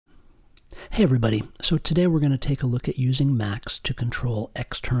Hey everybody, so today we're going to take a look at using Macs to control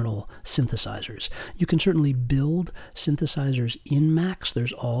external synthesizers. You can certainly build synthesizers in Macs.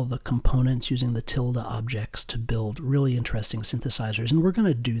 There's all the components using the tilde objects to build really interesting synthesizers, and we're going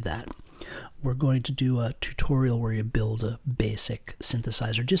to do that. We're going to do a tutorial where you build a basic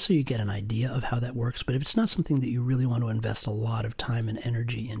synthesizer just so you get an idea of how that works. But if it's not something that you really want to invest a lot of time and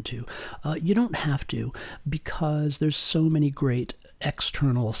energy into, you don't have to, because there's so many great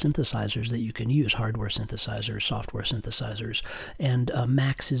external synthesizers that you can use, hardware synthesizers, software synthesizers, and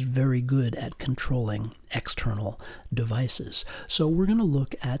Macs is very good at controlling external devices. So we're going to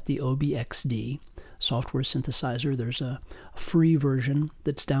look at the OBXD software synthesizer. There's a free version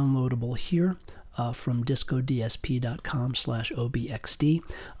that's downloadable here from discodsp.com/obxd.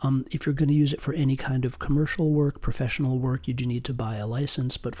 If you're going to use it for any kind of commercial work, professional work, you do need to buy a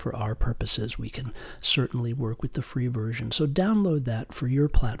license, but for our purposes, we can certainly work with the free version. So download that for your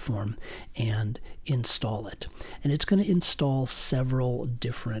platform and install it. And it's going to install several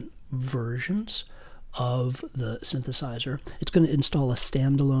different versions of the synthesizer. It's going to install a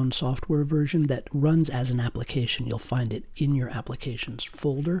standalone software version that runs as an application. You'll find it in your applications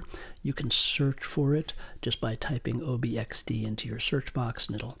folder. You can search for it just by typing OBXD into your search box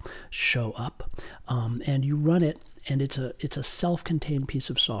and it'll show up. And you run it, and it's a self-contained piece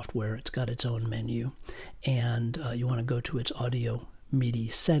of software. It's got its own menu, and you want to go to its audio MIDI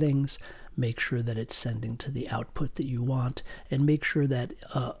settings, make sure that it's sending to the output that you want, and make sure that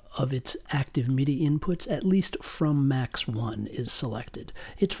of its active MIDI inputs, at least from Max 1 is selected.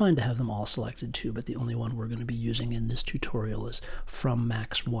 It's fine to have them all selected too, but the only one we're going to be using in this tutorial is from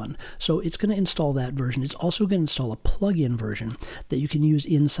Max 1. So it's going to install that version. It's also going to install a plug-in version that you can use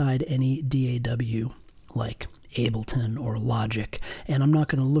inside any DAW like Ableton or Logic, and I'm not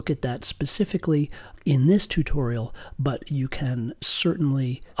going to look at that specifically in this tutorial, but you can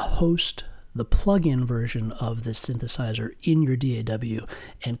certainly host the plug-in version of this synthesizer in your DAW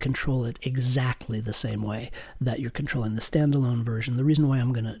and control it exactly the same way that you're controlling the standalone version. The reason why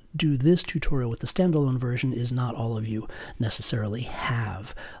I'm going to do this tutorial with the standalone version is not all of you necessarily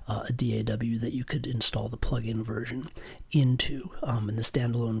have a DAW that you could install the plug-in version into, and the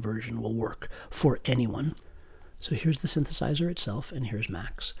standalone version will work for anyone. So here's the synthesizer itself, and here's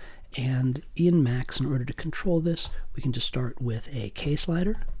Max. And in Max, in order to control this, we can just start with a K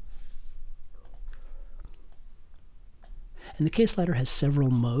slider. And the K slider has several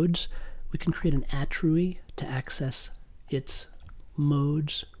modes. We can create an attrui to access its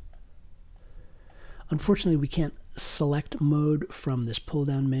modes. Unfortunately, we can't select mode from this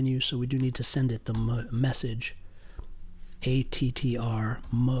pull-down menu, so we do need to send it the message ATTR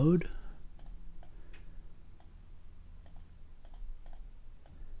mode.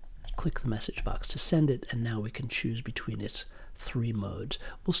 Click the message box to send it, and now we can choose between its three modes.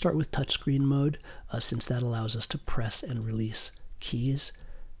 We'll start with touchscreen mode, since that allows us to press and release keys.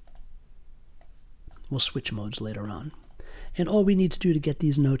 We'll switch modes later on. And all we need to do to get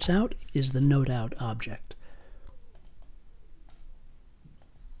these notes out is the note out object.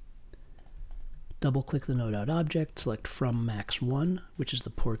 Double click the note out object, select from Max 1, which is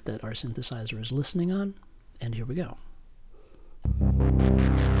the port that our synthesizer is listening on, and here we go.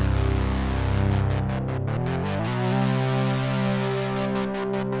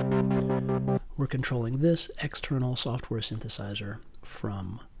 We're controlling this external software synthesizer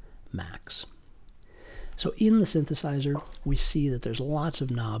from Max. So in the synthesizer, we see that there's lots of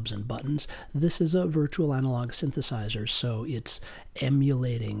knobs and buttons. This is a virtual analog synthesizer, so it's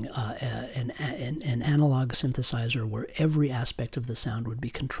emulating an analog synthesizer where every aspect of the sound would be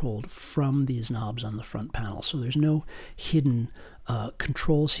controlled from these knobs on the front panel. So there's no hidden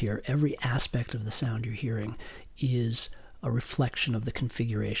controls here. Every aspect of the sound you're hearing is a reflection of the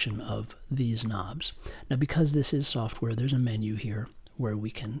configuration of these knobs. Now, because this is software, there's a menu here where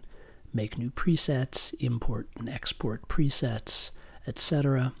we can make new presets, import and export presets,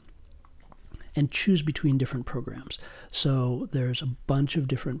 etc., and choose between different programs. So there's a bunch of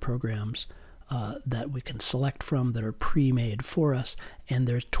different programs that we can select from that are pre-made for us, and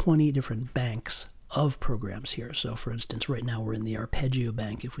there's 20 different banks of programs here. So for instance, right now we're in the arpeggio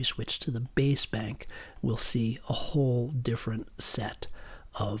bank. If we switch to the bass bank, we'll see a whole different set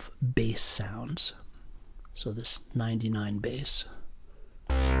of bass sounds. So this 99 bass.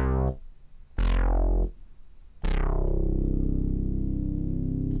 And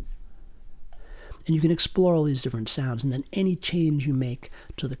you can explore all these different sounds, and then any change you make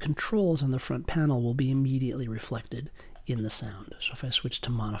to the controls on the front panel will be immediately reflected in the sound. So if I switch to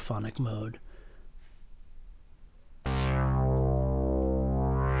monophonic mode,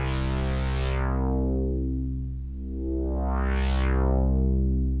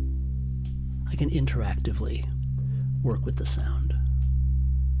 can interactively work with the sound.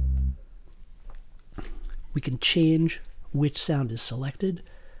 We can change which sound is selected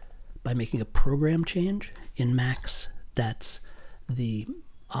by making a program change. In Max, that's the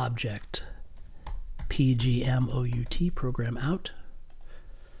object pgmout, program out.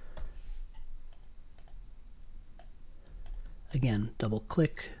 Again, double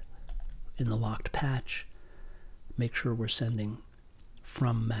click in the locked patch, make sure we're sending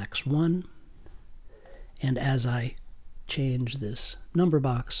from Max 1, and as I change this number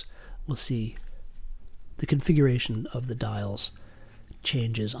box, we'll see the configuration of the dials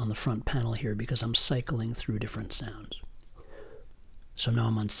changes on the front panel here because I'm cycling through different sounds. So now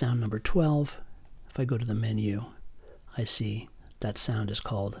I'm on sound number 12. If I go to the menu, I see that sound is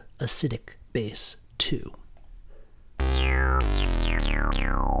called acidic bass 2.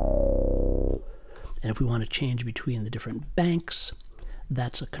 And if we want to change between the different banks,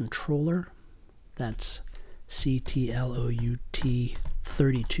 that's a controller. That's CTLOUT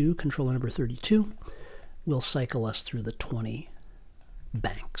 32, controller number 32. Will cycle us through the 20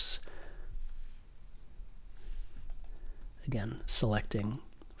 banks. Again, selecting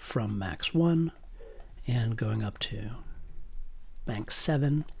from Max 1 and going up to Bank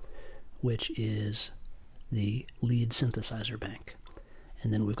 7, which is the lead synthesizer bank.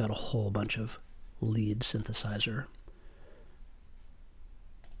 And then we've got a whole bunch of lead synthesizer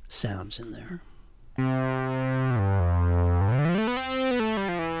sounds in there.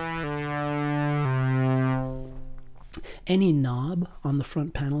 Any knob on the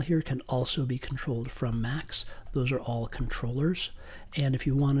front panel here can also be controlled from Max. Those are all controllers. And if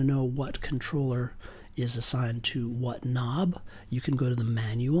you want to know what controller is assigned to what knob, you can go to the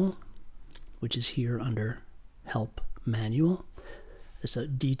manual, which is here under Help Manual. It's a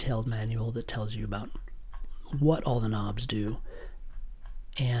detailed manual that tells you about what all the knobs do.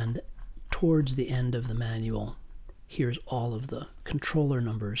 And towards the end of the manual, here's all of the controller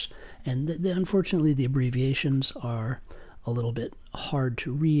numbers. And unfortunately, the abbreviations are a little bit hard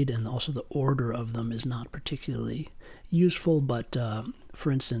to read, and also the order of them is not particularly useful. But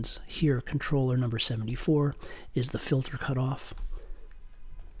for instance, here, controller number 74 is the filter cutoff.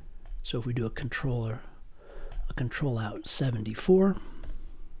 So if we do a control out 74,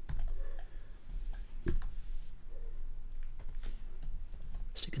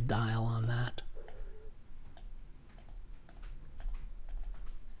 stick a dial on that.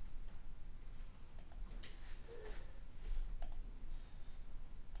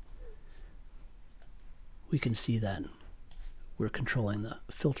 We can see that we're controlling the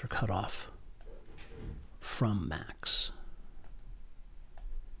filter cutoff from Max.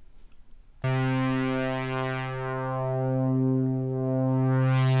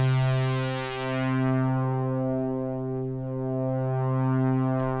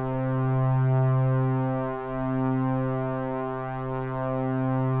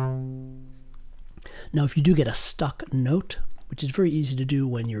 Now, if you do get a stuck note, which is very easy to do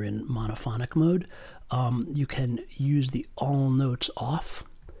when you're in monophonic mode, you can use the all notes off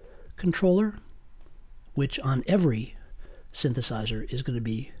controller, which on every synthesizer is going to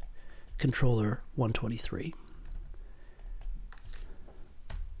be controller 123.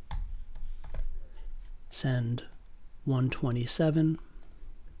 Send 127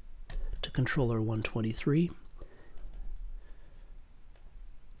 to controller 123.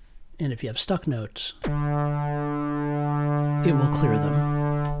 And if you have stuck notes, it will clear them.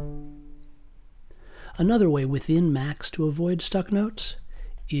 Another way within Max to avoid stuck notes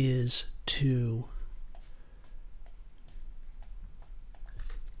is to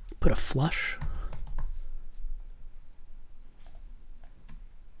put a flush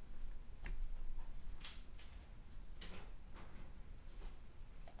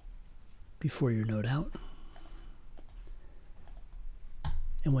before your note out.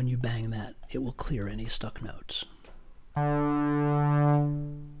 And when you bang that, it will clear any stuck notes.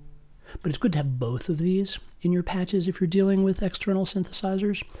 But it's good to have both of these in your patches if you're dealing with external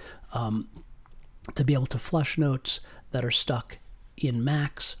synthesizers, to be able to flush notes that are stuck in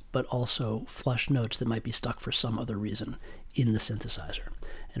Max, but also flush notes that might be stuck for some other reason in the synthesizer.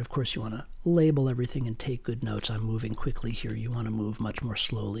 And of course, you want to label everything and take good notes. I'm moving quickly here. You want to move much more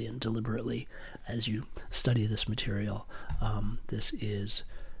slowly and deliberately as you study this material. This is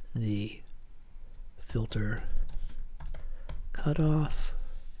the filter cutoff.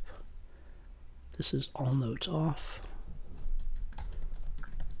 This is all notes off.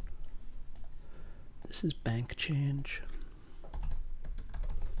 This is bank change.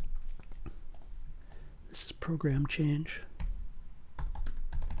 This is program change.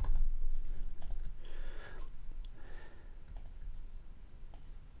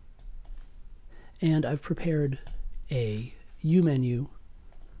 And I've prepared a U menu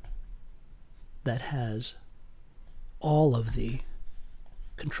that has all of the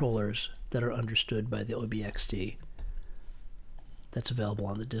controllers that are understood by the OBXD. That's available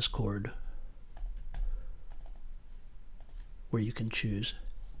on the Discord, where you can choose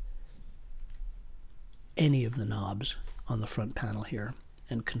any of the knobs on the front panel here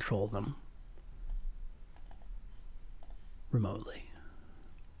and control them remotely.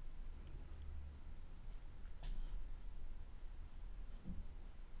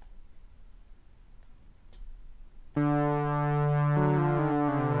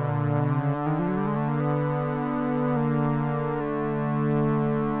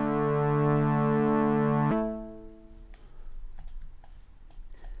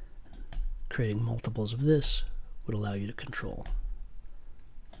 Creating multiples of this would allow you to control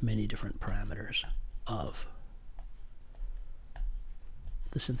many different parameters of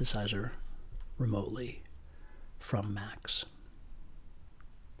the synthesizer remotely from Macs.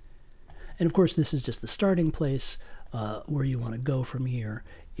 And of course, this is just the starting place. Where you want to go from here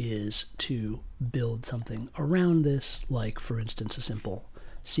is to build something around this, like, for instance, a simple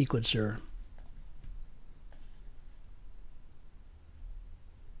sequencer.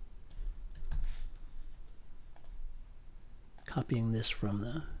 Copying this from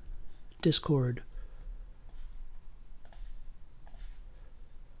the Discord.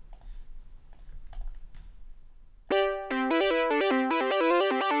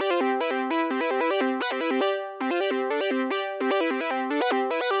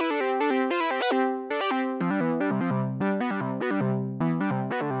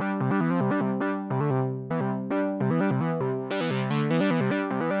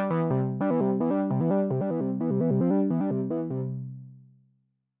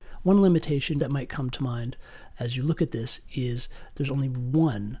 One limitation that might come to mind as you look at this is there's only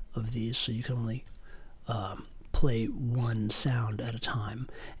one of these, so you can only play one sound at a time.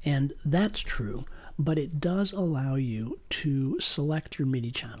 And that's true, but it does allow you to select your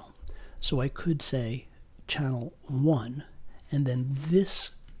MIDI channel. So I could say channel 1, and then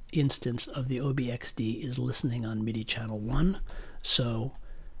this instance of the OBXD is listening on MIDI channel 1. So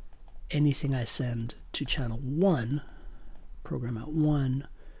anything I send to channel 1, program out 1,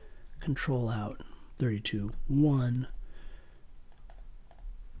 control out 32.1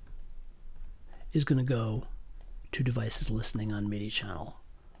 is going to go to devices listening on MIDI channel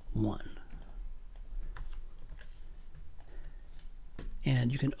 1.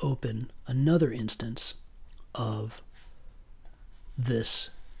 And you can open another instance of this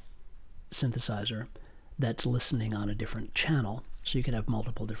synthesizer that's listening on a different channel, so you can have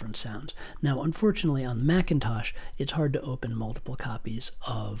multiple different sounds. Now, unfortunately, on Macintosh, it's hard to open multiple copies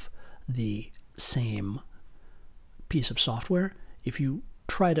of the same piece of software. If you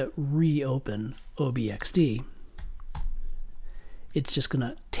try to reopen OBXD, it's just going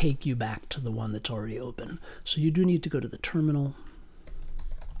to take you back to the one that's already open. So you do need to go to the terminal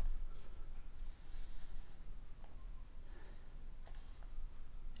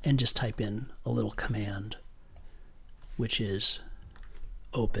and just type in a little command, which is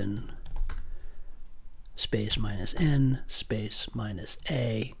open space -n space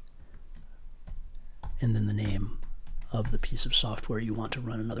 -a, and then the name of the piece of software you want to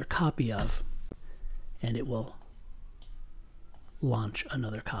run another copy of, and it will launch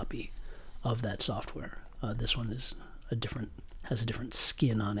another copy of that software. This one is has a different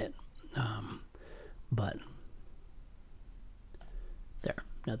skin on it, but there,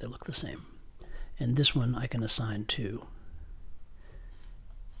 now they look the same. And this one I can assign to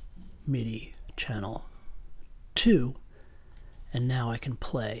MIDI channel 2, and now I can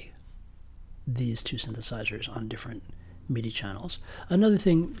play these two synthesizers on different MIDI channels. Another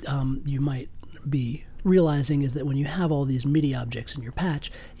thing you might be realizing is that when you have all these MIDI objects in your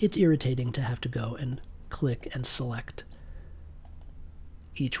patch, it's irritating to have to go and click and select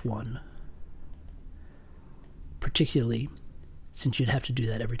each one, particularly since you'd have to do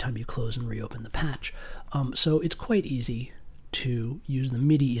that every time you close and reopen the patch. So it's quite easy to use the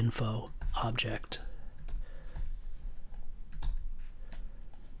MIDI info object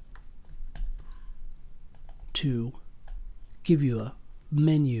to give you a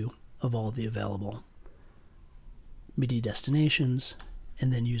menu of all the available MIDI destinations,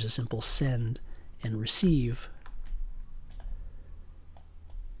 and then use a simple send and receive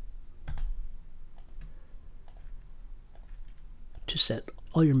to set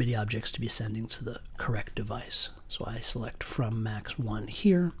all your MIDI objects to be sending to the correct device. So I select from Max 1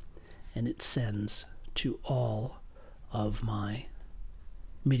 here, and it sends to all of my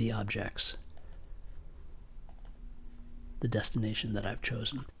MIDI objects the destination that I've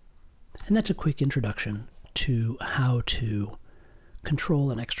chosen. And that's a quick introduction to how to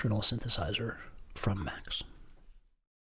control an external synthesizer from Macs.